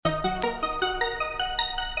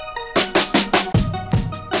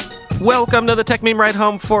Welcome to the Tech Meme Ride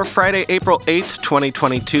Home for Friday, April 8th,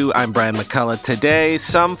 2022. I'm Brian McCullough. Today,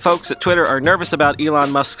 some folks at Twitter are nervous about Elon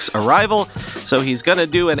Musk's arrival, so he's going to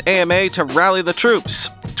do an AMA to rally the troops.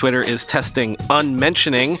 Twitter is testing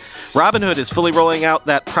unmentioning. Robinhood is fully rolling out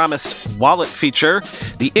that promised wallet feature.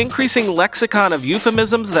 The increasing lexicon of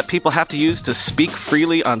euphemisms that people have to use to speak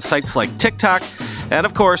freely on sites like TikTok. And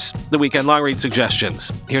of course, the weekend long read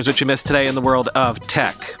suggestions. Here's what you missed today in the world of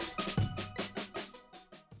tech.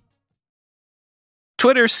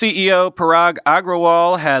 Twitter CEO Parag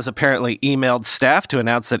Agrawal has apparently emailed staff to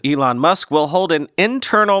announce that Elon Musk will hold an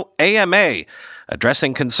internal AMA,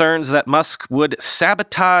 addressing concerns that Musk would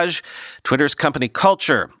sabotage Twitter's company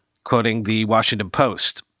culture, quoting the Washington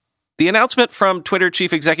Post. The announcement from Twitter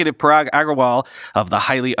chief executive Parag Agrawal of the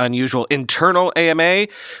highly unusual internal AMA,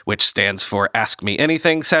 which stands for Ask Me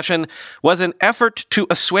Anything session, was an effort to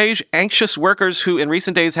assuage anxious workers who in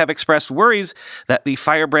recent days have expressed worries that the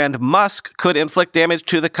firebrand Musk could inflict damage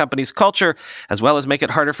to the company's culture, as well as make it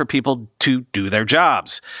harder for people to do their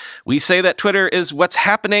jobs. We say that Twitter is what's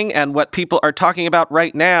happening and what people are talking about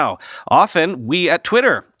right now. Often, we at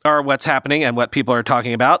Twitter are what's happening and what people are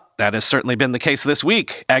talking about. That has certainly been the case this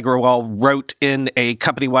week. Agrawal wrote in a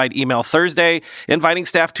company-wide email Thursday, inviting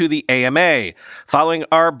staff to the AMA. Following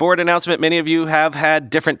our board announcement, many of you have had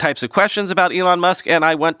different types of questions about Elon Musk, and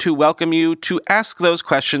I want to welcome you to ask those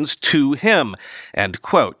questions to him. End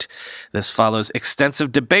quote. This follows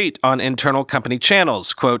extensive debate on internal company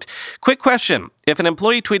channels. Quote, quick question. If an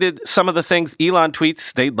employee tweeted some of the things Elon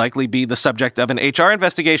tweets, they'd likely be the subject of an HR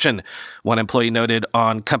investigation. One employee noted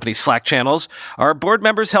on company Slack channels, are board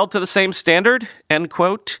members held to the same standard? End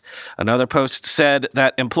quote. Another post said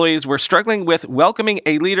that employees were struggling with welcoming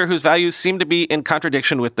a leader whose values seem to be in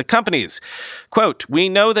contradiction with the company's. Quote, we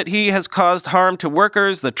know that he has caused harm to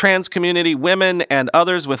workers, the trans community, women, and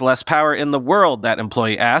others with less power in the world, that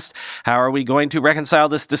employee asked. How are we going to reconcile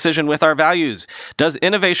this decision with our values? Does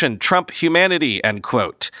innovation trump humanity? End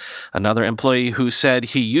quote. Another employee who said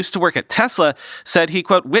he used to work at Tesla said he,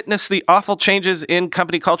 quote, witnessed the awful changes in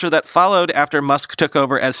company culture that followed after Musk took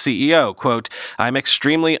over as CEO. Quote, I'm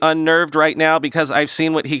extremely unnerved right now because I've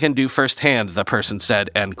seen what he can do firsthand, the person said,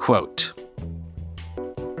 end quote.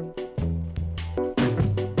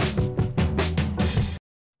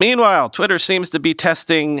 Meanwhile, Twitter seems to be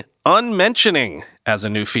testing unmentioning as a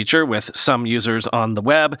new feature with some users on the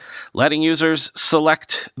web, letting users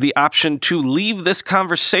select the option to leave this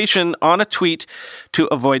conversation on a tweet to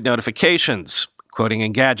avoid notifications, quoting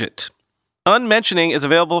Engadget. Unmentioning is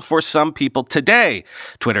available for some people today,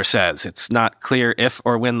 Twitter says. It's not clear if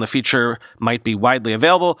or when the feature might be widely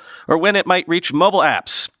available or when it might reach mobile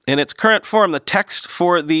apps. In its current form, the text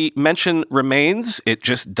for the mention remains. It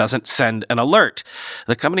just doesn't send an alert.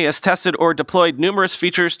 The company has tested or deployed numerous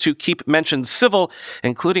features to keep mentions civil,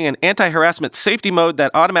 including an anti-harassment safety mode that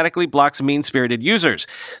automatically blocks mean-spirited users.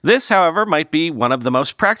 This, however, might be one of the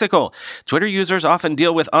most practical. Twitter users often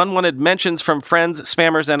deal with unwanted mentions from friends,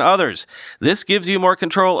 spammers, and others. This gives you more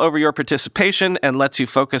control over your participation and lets you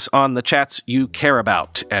focus on the chats you care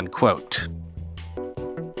about, end quote.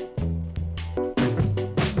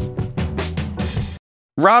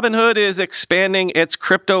 Robinhood is expanding its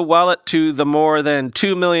crypto wallet to the more than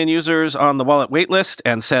 2 million users on the wallet waitlist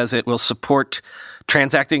and says it will support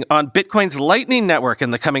transacting on Bitcoin's Lightning Network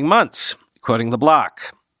in the coming months, quoting the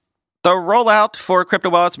block. The rollout for crypto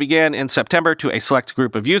wallets began in September to a select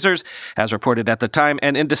group of users, as reported at the time,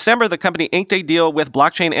 and in December, the company inked a deal with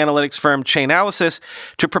blockchain analytics firm Chainalysis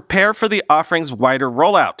to prepare for the offering's wider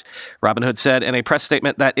rollout. Robinhood said in a press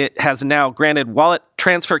statement that it has now granted wallet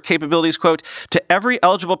transfer capabilities, quote, to every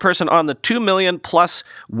eligible person on the 2 million plus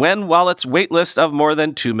When Wallets waitlist of more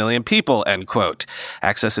than 2 million people, end quote.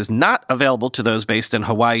 Access is not available to those based in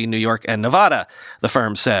Hawaii, New York, and Nevada, the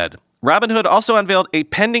firm said. Robinhood also unveiled a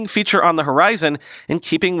pending feature on the horizon in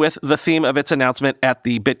keeping with the theme of its announcement at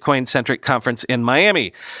the Bitcoin-centric conference in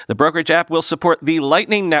Miami. The brokerage app will support the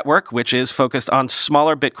Lightning Network, which is focused on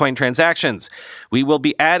smaller Bitcoin transactions. We will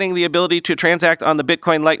be adding the ability to transact on the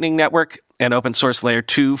Bitcoin Lightning Network and open source layer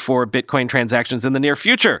 2 for Bitcoin transactions in the near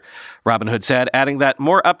future, Robinhood said, adding that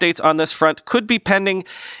more updates on this front could be pending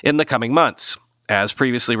in the coming months. As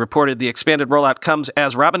previously reported, the expanded rollout comes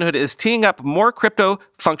as Robinhood is teeing up more crypto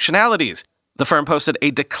functionalities. The firm posted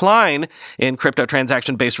a decline in crypto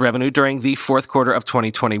transaction-based revenue during the fourth quarter of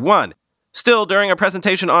 2021. Still, during a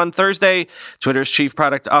presentation on Thursday, Twitter's chief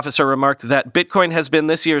product officer remarked that Bitcoin has been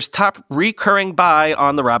this year's top recurring buy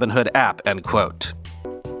on the Robinhood app, end quote.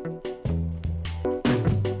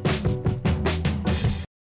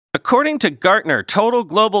 According to Gartner, total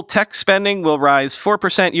global tech spending will rise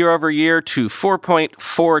 4% year over year to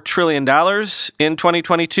 $4.4 trillion in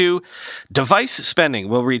 2022. Device spending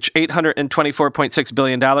will reach $824.6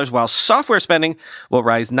 billion, while software spending will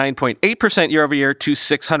rise 9.8% year over year to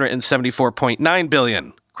 $674.9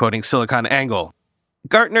 billion, quoting SiliconANGLE.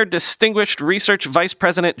 Gartner Distinguished Research Vice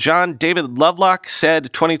President John David Lovelock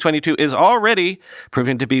said 2022 is already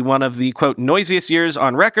proving to be one of the, quote, noisiest years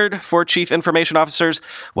on record for chief information officers,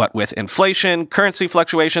 what with inflation, currency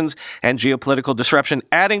fluctuations, and geopolitical disruption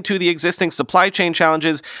adding to the existing supply chain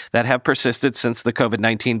challenges that have persisted since the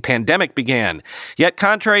COVID-19 pandemic began. Yet,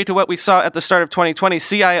 contrary to what we saw at the start of 2020,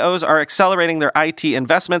 CIOs are accelerating their IT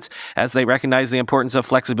investments as they recognize the importance of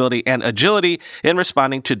flexibility and agility in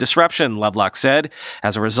responding to disruption, Lovelock said.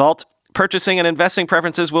 As a result, purchasing and investing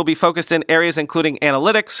preferences will be focused in areas including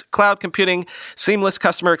analytics, cloud computing, seamless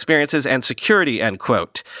customer experiences, and security, end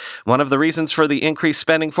quote. One of the reasons for the increased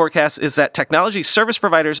spending forecast is that technology service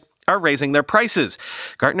providers are raising their prices.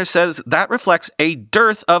 Gartner says that reflects a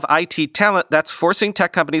dearth of IT talent that's forcing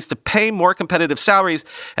tech companies to pay more competitive salaries,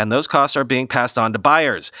 and those costs are being passed on to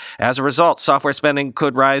buyers. As a result, software spending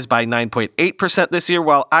could rise by 9.8% this year,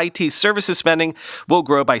 while IT services spending will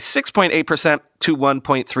grow by 6.8% to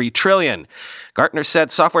 $1.3 trillion. Gartner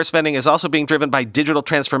said software spending is also being driven by digital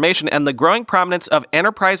transformation and the growing prominence of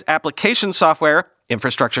enterprise application software,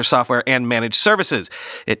 infrastructure software, and managed services.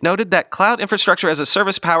 It noted that cloud infrastructure as a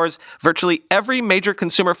service powers virtually every major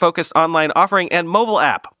consumer-focused online offering and mobile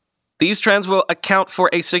app. These trends will account for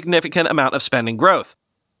a significant amount of spending growth.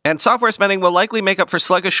 And software spending will likely make up for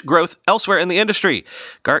sluggish growth elsewhere in the industry.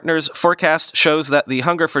 Gartner's forecast shows that the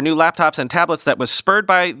hunger for new laptops and tablets that was spurred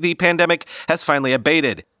by the pandemic has finally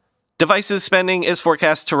abated. Devices spending is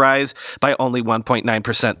forecast to rise by only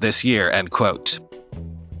 1.9% this year, end quote.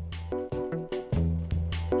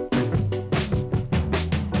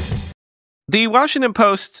 The Washington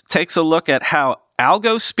Post takes a look at how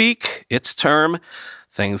algo-speak, its term,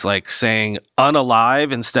 things like saying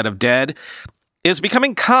unalive instead of dead, is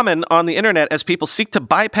becoming common on the internet as people seek to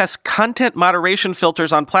bypass content moderation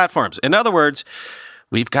filters on platforms. In other words,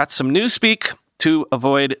 we've got some newspeak to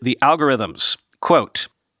avoid the algorithms. Quote,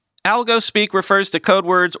 algo-speak refers to code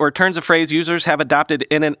words or turns of phrase users have adopted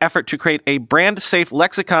in an effort to create a brand-safe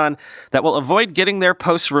lexicon that will avoid getting their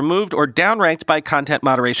posts removed or downranked by content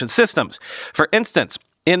moderation systems. For instance,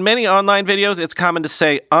 in many online videos, it's common to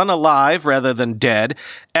say unalive rather than dead,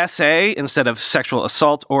 SA instead of sexual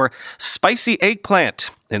assault, or spicy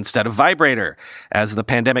eggplant instead of vibrator. As the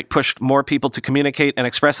pandemic pushed more people to communicate and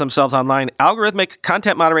express themselves online, algorithmic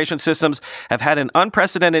content moderation systems have had an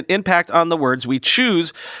unprecedented impact on the words we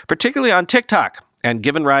choose, particularly on TikTok, and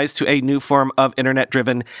given rise to a new form of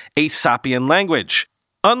internet-driven Aesopian language.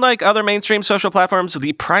 Unlike other mainstream social platforms,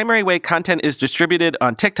 the primary way content is distributed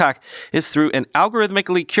on TikTok is through an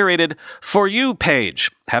algorithmically curated For You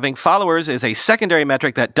page. Having followers is a secondary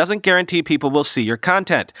metric that doesn't guarantee people will see your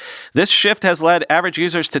content. This shift has led average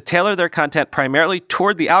users to tailor their content primarily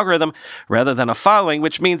toward the algorithm rather than a following,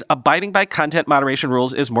 which means abiding by content moderation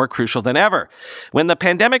rules is more crucial than ever. When the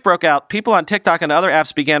pandemic broke out, people on TikTok and other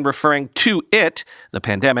apps began referring to it, the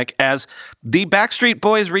pandemic, as the Backstreet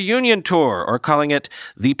Boys reunion tour, or calling it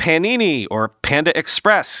the Panini or Panda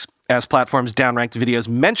Express, as platforms downranked videos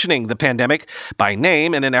mentioning the pandemic by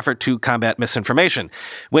name in an effort to combat misinformation.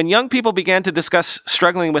 When young people began to discuss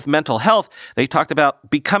struggling with mental health, they talked about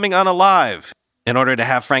becoming unalive in order to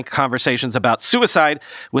have frank conversations about suicide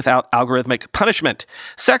without algorithmic punishment.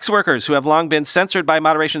 Sex workers who have long been censored by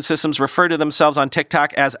moderation systems refer to themselves on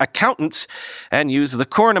TikTok as accountants and use the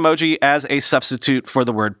corn emoji as a substitute for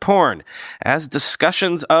the word porn. As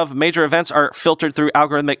discussions of major events are filtered through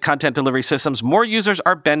algorithmic content delivery systems, more users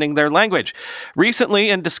are bending their language. Recently,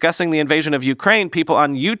 in discussing the invasion of Ukraine, people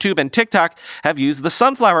on YouTube and TikTok have used the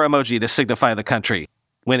sunflower emoji to signify the country.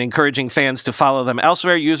 When encouraging fans to follow them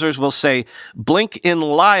elsewhere, users will say blink in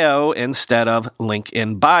Lio instead of link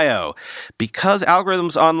in bio. Because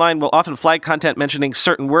algorithms online will often flag content mentioning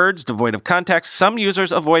certain words devoid of context, some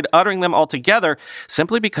users avoid uttering them altogether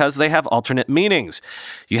simply because they have alternate meanings.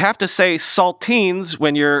 You have to say saltines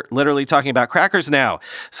when you're literally talking about crackers now,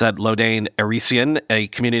 said Lodane Erisian, a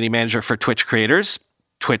community manager for Twitch creators.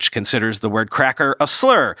 Twitch considers the word cracker a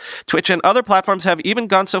slur. Twitch and other platforms have even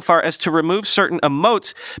gone so far as to remove certain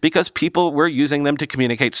emotes because people were using them to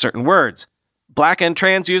communicate certain words. Black and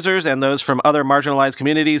trans users and those from other marginalized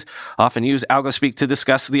communities often use algospeak to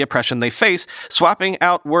discuss the oppression they face, swapping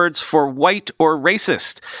out words for white or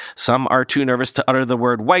racist. Some are too nervous to utter the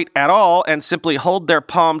word white at all and simply hold their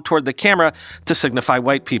palm toward the camera to signify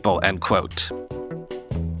white people, end quote.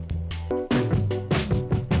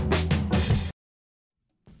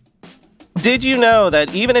 Did you know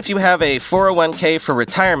that even if you have a 401k for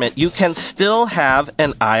retirement, you can still have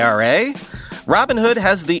an IRA? Robinhood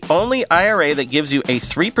has the only IRA that gives you a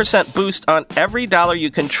 3% boost on every dollar you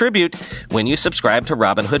contribute when you subscribe to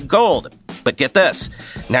Robinhood Gold. But get this,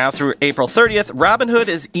 now through April 30th, Robinhood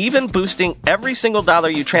is even boosting every single dollar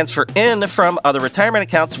you transfer in from other retirement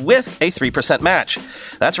accounts with a 3% match.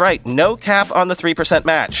 That's right, no cap on the 3%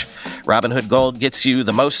 match. Robinhood Gold gets you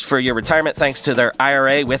the most for your retirement thanks to their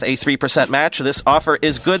IRA with a 3% match. This offer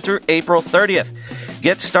is good through April 30th.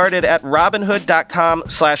 Get started at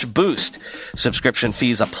Robinhood.com/boost. Subscription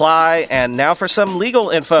fees apply. And now for some legal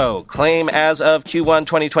info. Claim as of Q1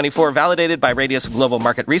 2024 validated by Radius Global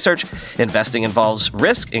Market Research. Investing involves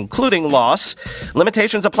risk, including loss.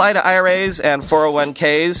 Limitations apply to IRAs and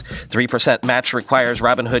 401ks. 3% match requires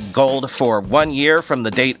Robinhood Gold for 1 year from the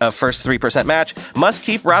date of first 3% match. Must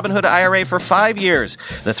keep Robinhood IRA for 5 years.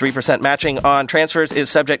 The 3% matching on transfers is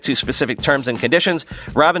subject to specific terms and conditions.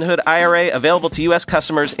 Robinhood IRA available to U.S.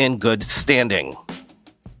 customers in good standing.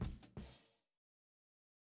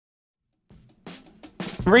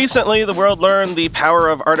 Recently, the world learned the power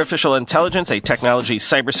of artificial intelligence, a technology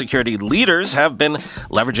cybersecurity leaders have been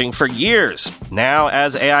leveraging for years. Now,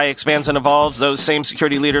 as AI expands and evolves, those same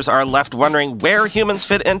security leaders are left wondering where humans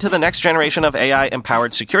fit into the next generation of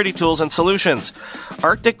AI-empowered security tools and solutions.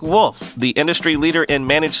 Arctic Wolf, the industry leader in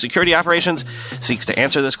managed security operations, seeks to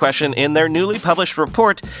answer this question in their newly published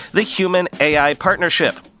report, The Human-AI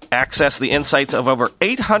Partnership. Access the insights of over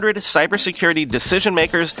 800 cybersecurity decision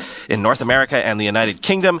makers in North America and the United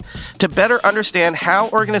Kingdom to better understand how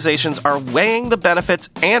organizations are weighing the benefits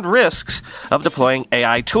and risks of deploying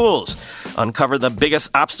AI tools. Uncover the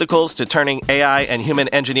biggest obstacles to turning AI and human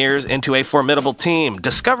engineers into a formidable team.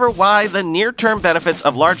 Discover why the near-term benefits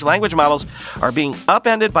of large language models are being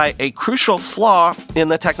upended by a crucial flaw in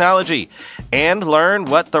the technology. And learn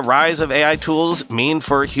what the rise of AI tools mean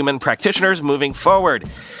for human practitioners moving forward.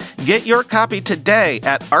 Get your copy today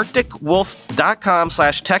at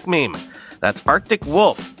arcticwolf.com/techmeme. That's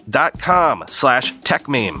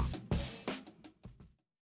arcticwolf.com/techmeme.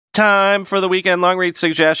 Time for the weekend long read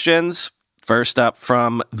suggestions. First up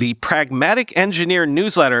from the Pragmatic Engineer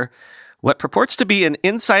newsletter, what purports to be an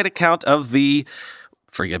inside account of the,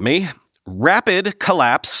 rapid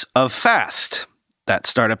collapse of Fast, that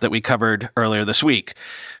startup that we covered earlier this week.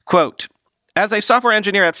 Quote, as a software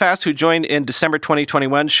engineer at Fast who joined in December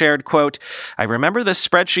 2021 shared, quote, I remember this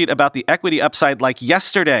spreadsheet about the equity upside like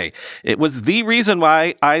yesterday. It was the reason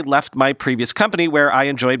why I left my previous company where I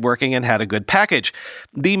enjoyed working and had a good package.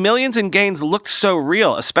 The millions in gains looked so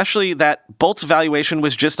real, especially that Bolt's valuation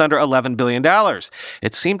was just under $11 billion.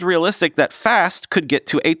 It seemed realistic that Fast could get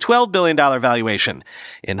to a $12 billion valuation.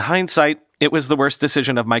 In hindsight, it was the worst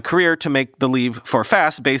decision of my career to make the leave for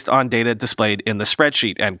Fast based on data displayed in the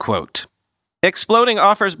spreadsheet, end quote. Exploding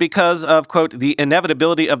offers because of, quote, the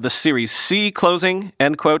inevitability of the Series C closing,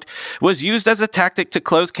 end quote, was used as a tactic to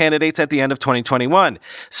close candidates at the end of 2021.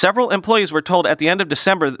 Several employees were told at the end of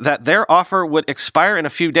December that their offer would expire in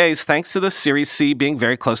a few days thanks to the Series C being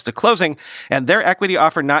very close to closing, and their equity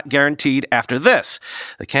offer not guaranteed after this.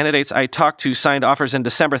 The candidates I talked to signed offers in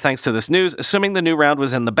December thanks to this news, assuming the new round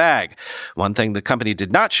was in the bag. One thing the company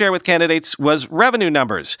did not share with candidates was revenue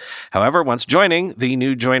numbers. However, once joining, the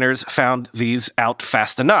new joiners found these out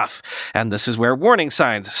fast enough, and this is where warning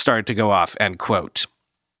signs started to go off, end quote.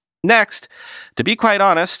 Next, to be quite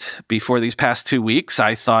honest, before these past 2 weeks,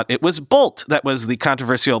 I thought it was Bolt that was the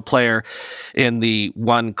controversial player in the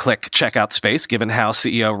one-click checkout space, given how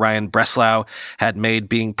CEO Ryan Breslau had made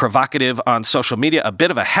being provocative on social media a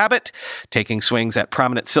bit of a habit, taking swings at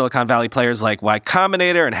prominent Silicon Valley players like Y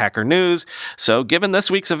Combinator and Hacker News. So given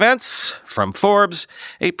this week's events, from Forbes,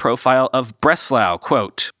 a profile of Breslau,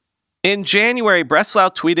 quote, in January, Breslau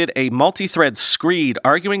tweeted a multi-thread screed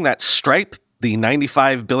arguing that Stripe, the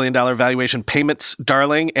 $95 billion valuation payments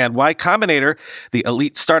darling, and Y Combinator, the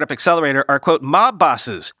elite startup accelerator, are, quote, mob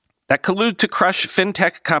bosses that collude to crush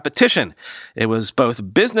fintech competition. It was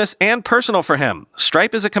both business and personal for him.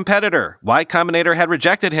 Stripe is a competitor. Y Combinator had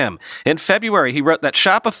rejected him. In February, he wrote that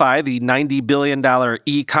Shopify, the $90 billion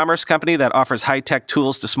e-commerce company that offers high-tech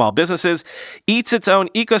tools to small businesses, eats its own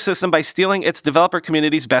ecosystem by stealing its developer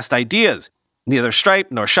community's best ideas. Neither Stripe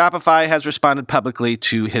nor Shopify has responded publicly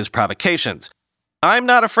to his provocations. I'm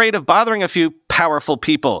not afraid of bothering a few powerful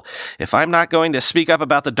people. If I'm not going to speak up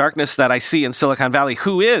about the darkness that I see in Silicon Valley,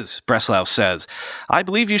 who is? Breslau says. I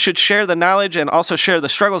believe you should share the knowledge and also share the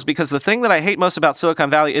struggles because the thing that I hate most about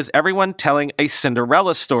Silicon Valley is everyone telling a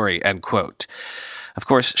Cinderella story, end quote. Of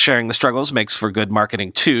course, sharing the struggles makes for good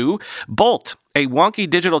marketing too. Bolt, A wonky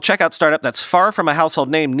digital checkout startup that's far from a household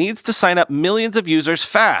name needs to sign up millions of users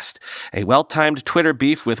fast. A well-timed Twitter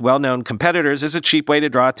beef with well-known competitors is a cheap way to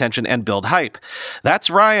draw attention and build hype. That's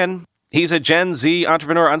Ryan. He's a Gen Z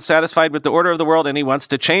entrepreneur unsatisfied with the order of the world, and he wants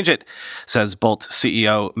to change it, says Bolt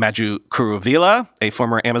CEO Madhu Kuruvilla, a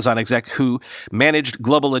former Amazon exec who managed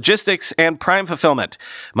global logistics and Prime fulfillment.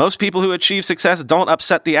 Most people who achieve success don't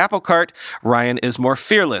upset the apple cart. Ryan is more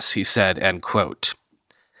fearless, he said, end quote.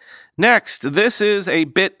 Next, this is a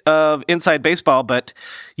bit of inside baseball, but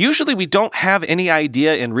usually we don't have any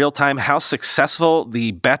idea in real time how successful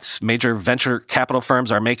the bets major venture capital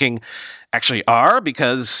firms are making actually are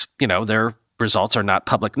because, their results are not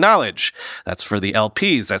public knowledge. That's for the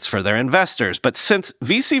LPs, that's for their investors. But since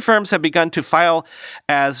VC firms have begun to file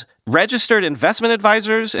as registered investment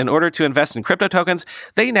advisors in order to invest in crypto tokens,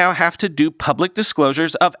 they now have to do public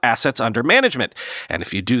disclosures of assets under management. And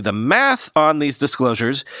if you do the math on these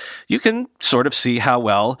disclosures, you can sort of see how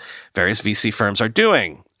well various VC firms are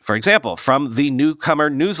doing. For example, from the Newcomer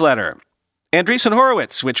newsletter, Andreessen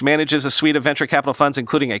Horowitz, which manages a suite of venture capital funds,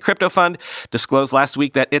 including a crypto fund, disclosed last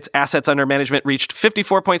week that its assets under management reached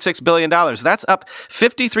 $54.6 billion. That's up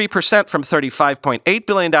 53% from $35.8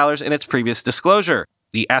 billion in its previous disclosure.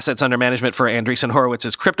 The assets under management for Andreessen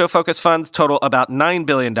Horowitz's crypto-focused funds total about $9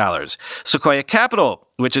 billion. Sequoia Capital,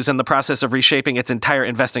 which is in the process of reshaping its entire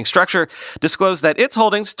investing structure, disclosed that its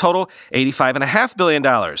holdings total $85.5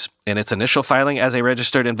 billion. In its initial filing as a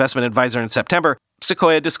registered investment advisor in September,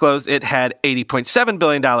 Sequoia disclosed it had $80.7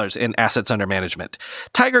 billion in assets under management.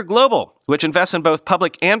 Tiger Global, which invests in both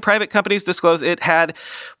public and private companies, disclosed it had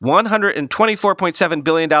 $124.7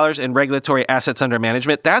 billion in regulatory assets under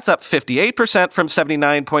management. That's up 58% from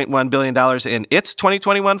 $79.1 billion in its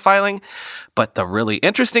 2021 filing. But the really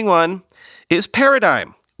interesting one is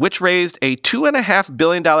Paradigm, which raised a $2.5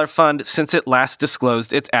 billion fund since it last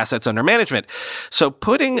disclosed its assets under management. So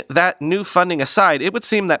putting that new funding aside, it would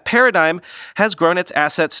seem that Paradigm has grown its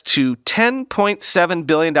assets to $10.7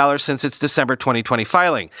 billion since its December 2020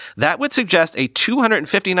 filing. That would suggest a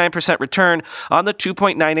 259% return on the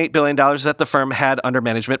 $2.98 billion that the firm had under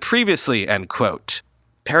management previously, end quote.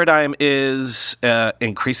 Paradigm is an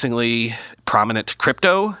increasingly prominent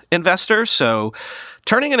crypto investor, so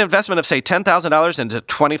turning an investment of, say, $10,000 into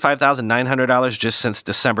 $25,900 just since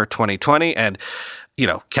December 2020, and,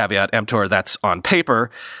 caveat emptor, that's on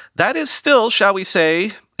paper, that is still, shall we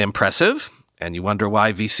say, impressive. And you wonder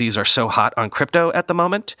why VCs are so hot on crypto at the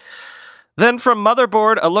moment. Then from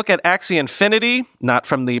Motherboard, a look at Axie Infinity, not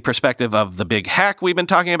from the perspective of the big hack we've been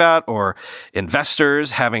talking about, or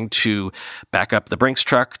investors having to back up the Brinks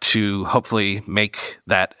truck to hopefully make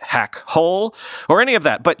that hack whole, or any of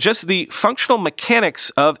that, but just the functional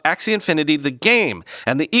mechanics of Axie Infinity, the game,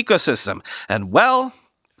 and the ecosystem. And well,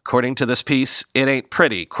 according to this piece, it ain't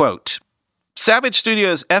pretty. Quote, Savage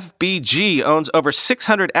Studios FBG owns over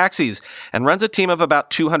 600 Axies and runs a team of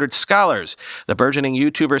about 200 scholars. The burgeoning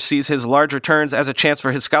YouTuber sees his large returns as a chance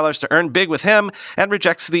for his scholars to earn big with him and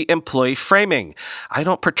rejects the employee framing. I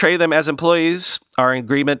don't portray them as employees. Our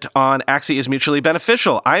agreement on Axie is mutually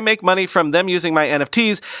beneficial. I make money from them using my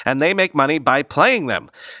NFTs, and they make money by playing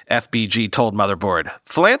them, FBG told Motherboard.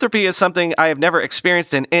 Philanthropy is something I have never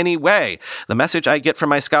experienced in any way. The message I get from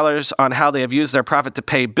my scholars on how they have used their profit to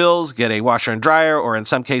pay bills, get a washer and dryer, or in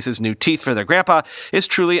some cases new teeth for their grandpa is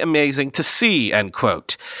truly amazing to see, end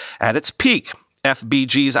quote. At its peak,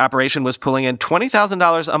 FBG's operation was pulling in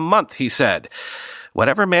 $20,000 a month, he said.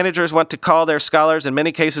 Whatever managers want to call their scholars, in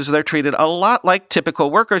many cases they're treated a lot like typical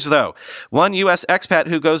workers, though. One U.S. expat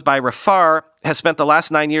who goes by Rafar has spent the last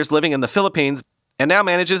 9 years living in the Philippines and now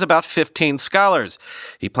manages about 15 scholars.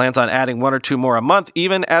 He plans on adding 1 or 2 more a month,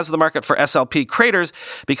 even as the market for SLP craters,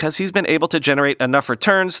 because he's been able to generate enough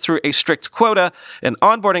returns through a strict quota, an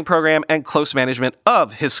onboarding program, and close management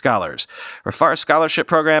of his scholars. Rafar's scholarship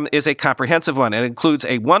program is a comprehensive one. It includes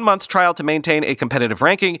a 1-month trial to maintain a competitive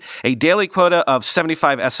ranking, a daily quota of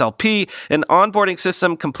 75 SLP, an onboarding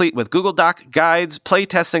system complete with Google Doc guides,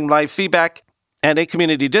 playtesting, live feedback, and a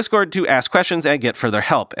community Discord to ask questions and get further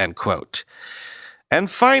help, end quote. And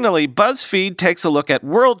finally, BuzzFeed takes a look at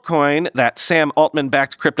WorldCoin, that Sam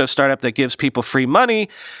Altman-backed crypto startup that gives people free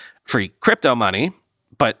crypto money,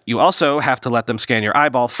 but you also have to let them scan your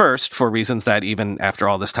eyeball first for reasons that even after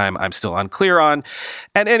all this time I'm still unclear on.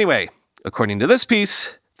 And anyway, according to this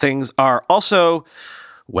piece, things are also,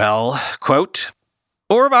 well, quote,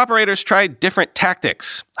 Orb operators tried different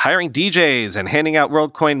tactics. hiring DJs and handing out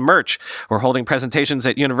WorldCoin merch, or holding presentations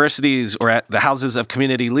at universities or at the houses of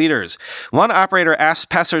community leaders. One operator asked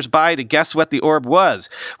passersby to guess what the orb was.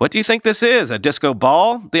 "What do you think this is? A disco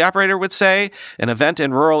ball?" the operator would say. An event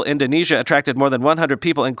in rural Indonesia attracted more than 100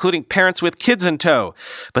 people, including parents with kids in tow.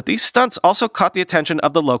 But these stunts also caught the attention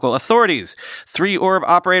of the local authorities. 3 orb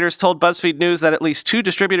operators told BuzzFeed News that at least 2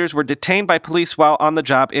 distributors were detained by police while on the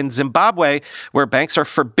job in Zimbabwe, where banks are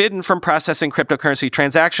forbidden from processing cryptocurrency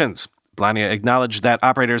transactions. Blania acknowledged that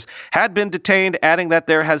operators had been detained, adding that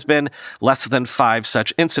there has been less than 5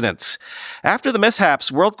 such incidents. After the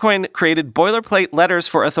mishaps, WorldCoin created boilerplate letters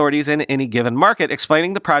for authorities in any given market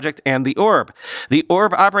explaining the project and the orb. "The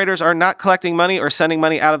orb operators are not collecting money or sending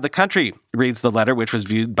money out of the country," reads the letter, which was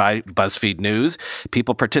viewed by BuzzFeed News.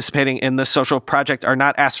 "People participating in this social project are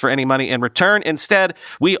not asked for any money in return. Instead,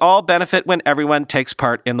 we all benefit when everyone takes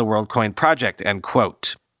part in the WorldCoin project," end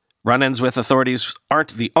quote. Run-ins with authorities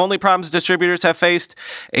aren't the only problems distributors have faced.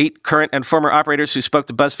 8 current and former operators who spoke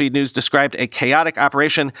to BuzzFeed News described a chaotic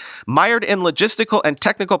operation mired in logistical and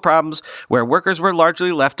technical problems where workers were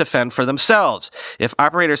largely left to fend for themselves. If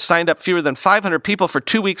operators signed up fewer than 500 people for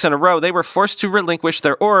 2 weeks in a row, they were forced to relinquish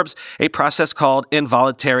their orbs, a process called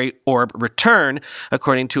involuntary orb return,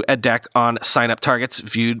 according to a deck on sign-up targets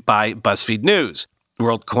viewed by BuzzFeed News.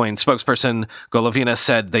 WorldCoin spokesperson Golovina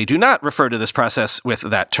said they do not refer to this process with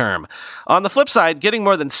that term. On the flip side, getting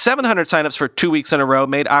more than 700 signups for 2 weeks in a row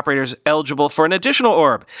made operators eligible for an additional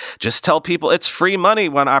orb. "Just tell people it's free money,"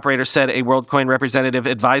 one operator said a WorldCoin representative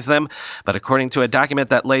advised them. But according to a document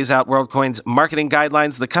that lays out WorldCoin's marketing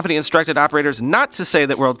guidelines, the company instructed operators not to say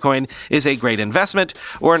that WorldCoin is a great investment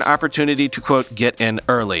or an opportunity to, quote, "get in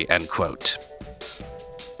early," end quote.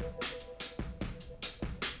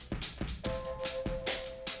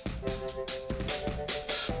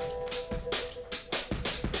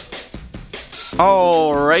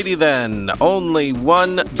 Alrighty then, only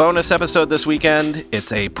one bonus episode this weekend.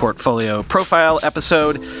 It's a portfolio profile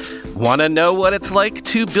episode. Want to know what it's like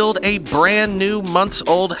to build a brand new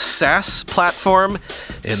months-old SaaS platform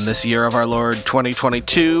in this year of our Lord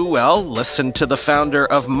 2022? Well, listen to the founder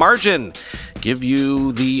of Margin give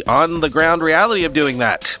you the on-the-ground reality of doing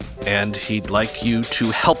that. And he'd like you to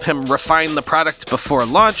help him refine the product before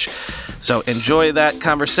launch. So enjoy that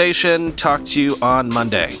conversation. Talk to you on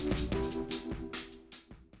Monday.